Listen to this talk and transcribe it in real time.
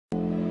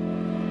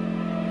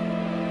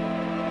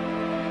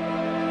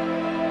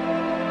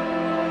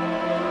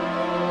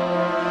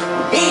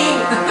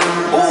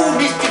Oh,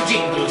 Mr.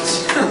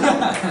 Jingles.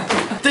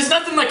 There's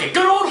nothing like a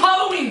good old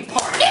Halloween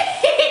party.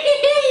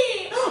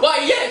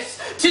 Why, yes,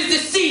 'tis the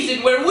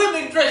season where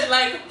women dress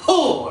like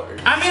whores.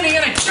 I'm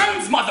Indiana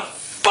Jones,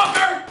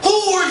 motherfucker.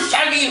 Whores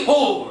shall be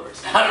whores.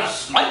 I'll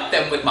smite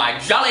them with my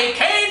jolly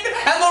cane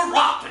and the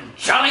rotten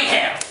jolly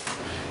hair.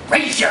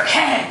 Raise your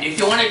hand if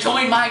you want to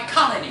join my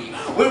colony,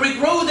 where we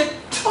grow the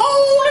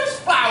tallest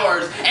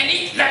flowers and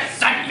eat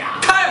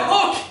lasagna. Kyle,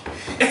 look!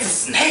 It's a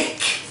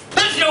snake.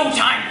 There's no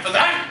time for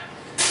that.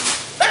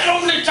 There's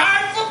only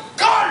time for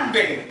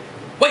candy.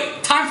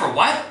 Wait, time for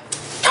what?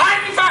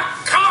 Time for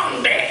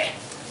candy.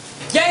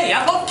 Yay,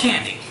 I love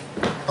candy.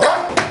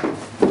 Huh?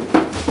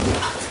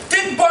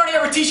 Didn't Barney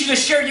ever teach you to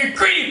share, you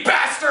greedy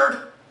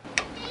bastard?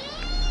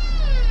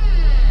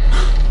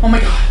 Oh my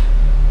god.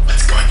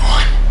 What's going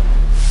on?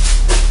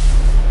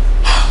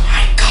 Oh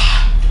my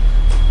god.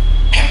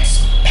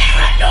 It's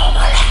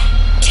paranormal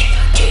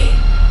activity.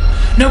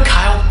 No,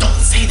 Kyle, don't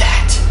say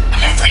that.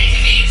 I'm afraid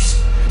it is.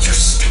 You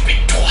stupid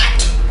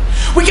twat.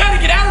 We gotta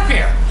get out of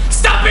here.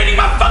 Stop eating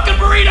my fucking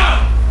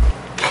burrito.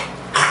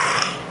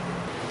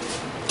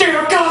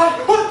 Dear God,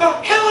 what the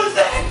hell is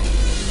that?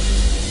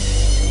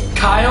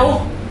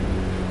 Kyle,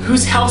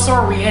 whose house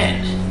are we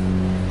in?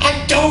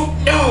 I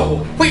don't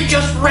know. We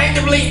just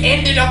randomly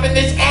ended up in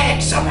this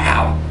attic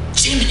somehow.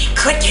 Jiminy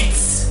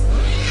crickets.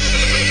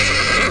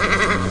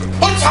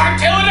 Let's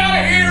hightail it out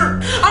of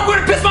here. I'm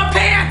gonna piss my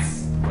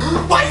pants.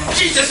 What in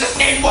Jesus'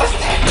 name was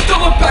that?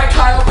 Don't look back,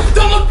 Kyle.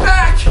 Don't look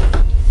back.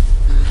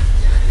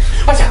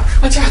 Watch out.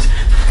 Watch out.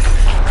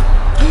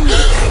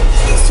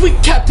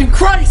 Sweet Captain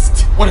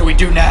Christ. What do we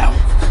do now?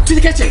 To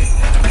the kitchen.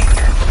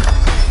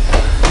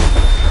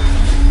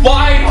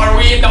 Why are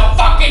we in the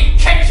fucking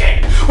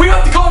kitchen? We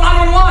have to call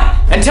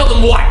 911! And tell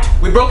them what?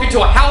 We broke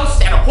into a house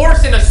and a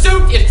horse in a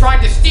suit is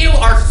trying to steal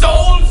our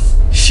souls?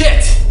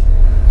 Shit!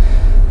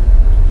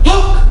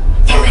 Look!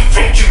 The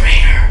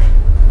refrigerator!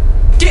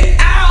 Get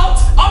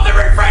out of the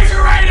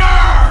refrigerator!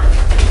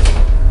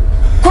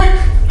 Quick!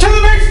 To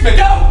the basement!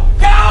 Go!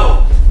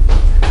 Go!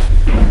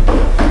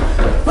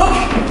 Look!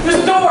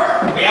 There's a door!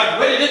 We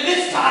outwitted it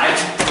this time!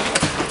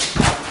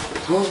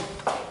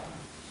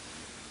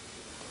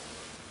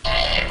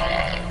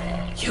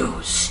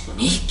 You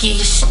sneaky,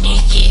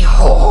 sneaky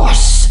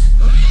horse.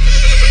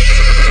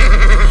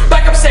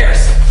 Back upstairs.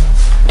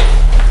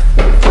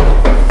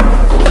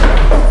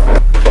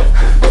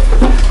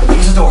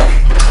 Here's the door.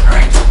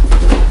 Alright.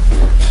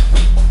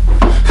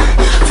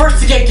 First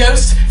the gay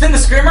ghost, then the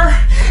screamer,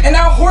 and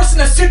now a horse in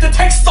a suit that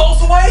takes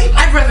souls away?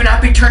 I'd rather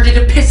not be turned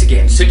into piss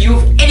again, so do you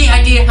have any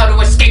idea how to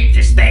escape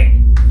this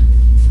thing?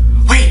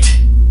 Wait.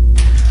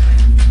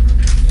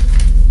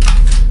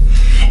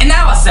 And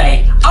now I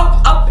say,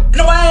 up, up, and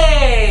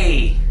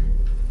away!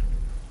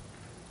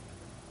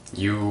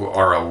 You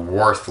are a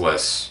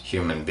worthless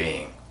human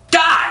being.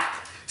 God!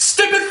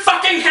 Stupid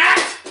fucking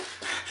hat!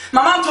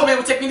 My mom told me it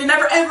would take me to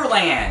Never Ever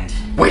Land.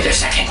 Wait a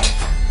second.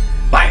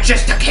 Why,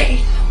 just a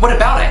cane. What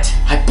about it?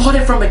 I bought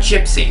it from a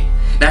gypsy.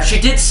 Now,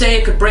 she did say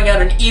it could bring out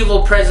an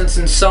evil presence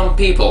in some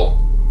people.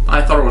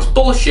 I thought it was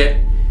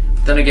bullshit,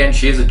 but then again,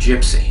 she is a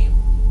gypsy.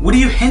 What are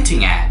you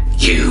hinting at?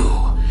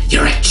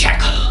 You're a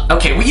jackal.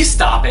 Okay, will you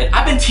stop it?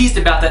 I've been teased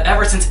about that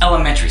ever since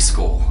elementary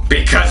school.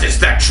 Because it's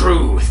the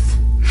truth.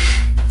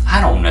 I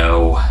don't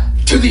know.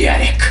 To the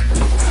attic.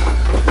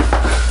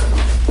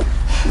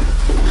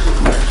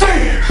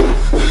 There!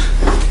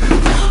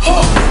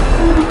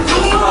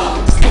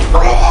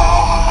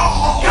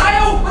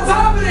 Kyle, what's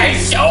happening? A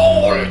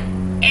soul!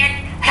 It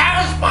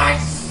has my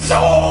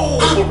soul!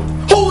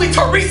 Holy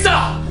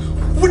Teresa!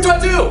 What do I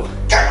do?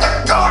 Get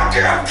the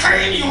goddamn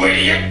cane, you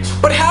idiot!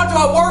 But how do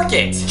I work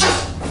it?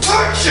 Just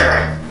touch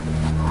it!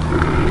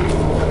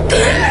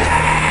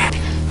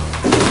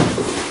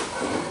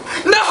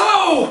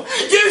 No!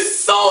 You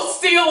soul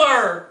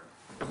stealer!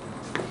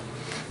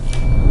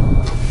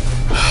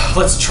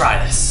 Let's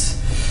try this.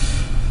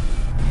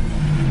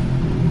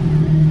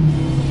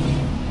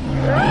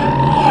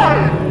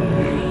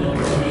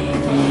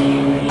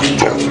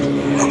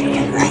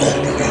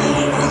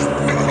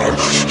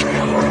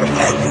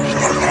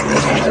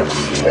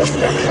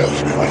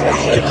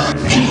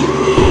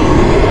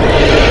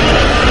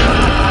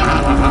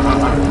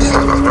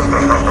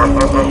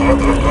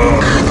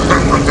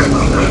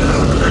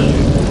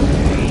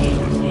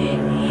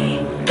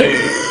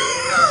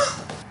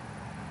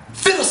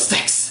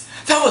 Fiddlesticks!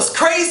 That was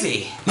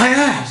crazy! My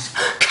eyes!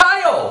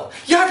 Kyle!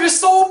 You have your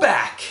soul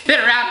back! Get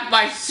her out of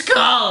my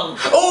skull!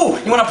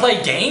 Oh, you wanna play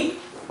a game?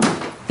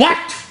 What?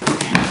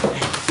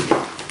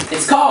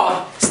 It's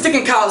called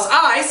Sticking Kyle's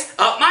Eyes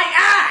Up My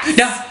Ass!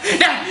 No!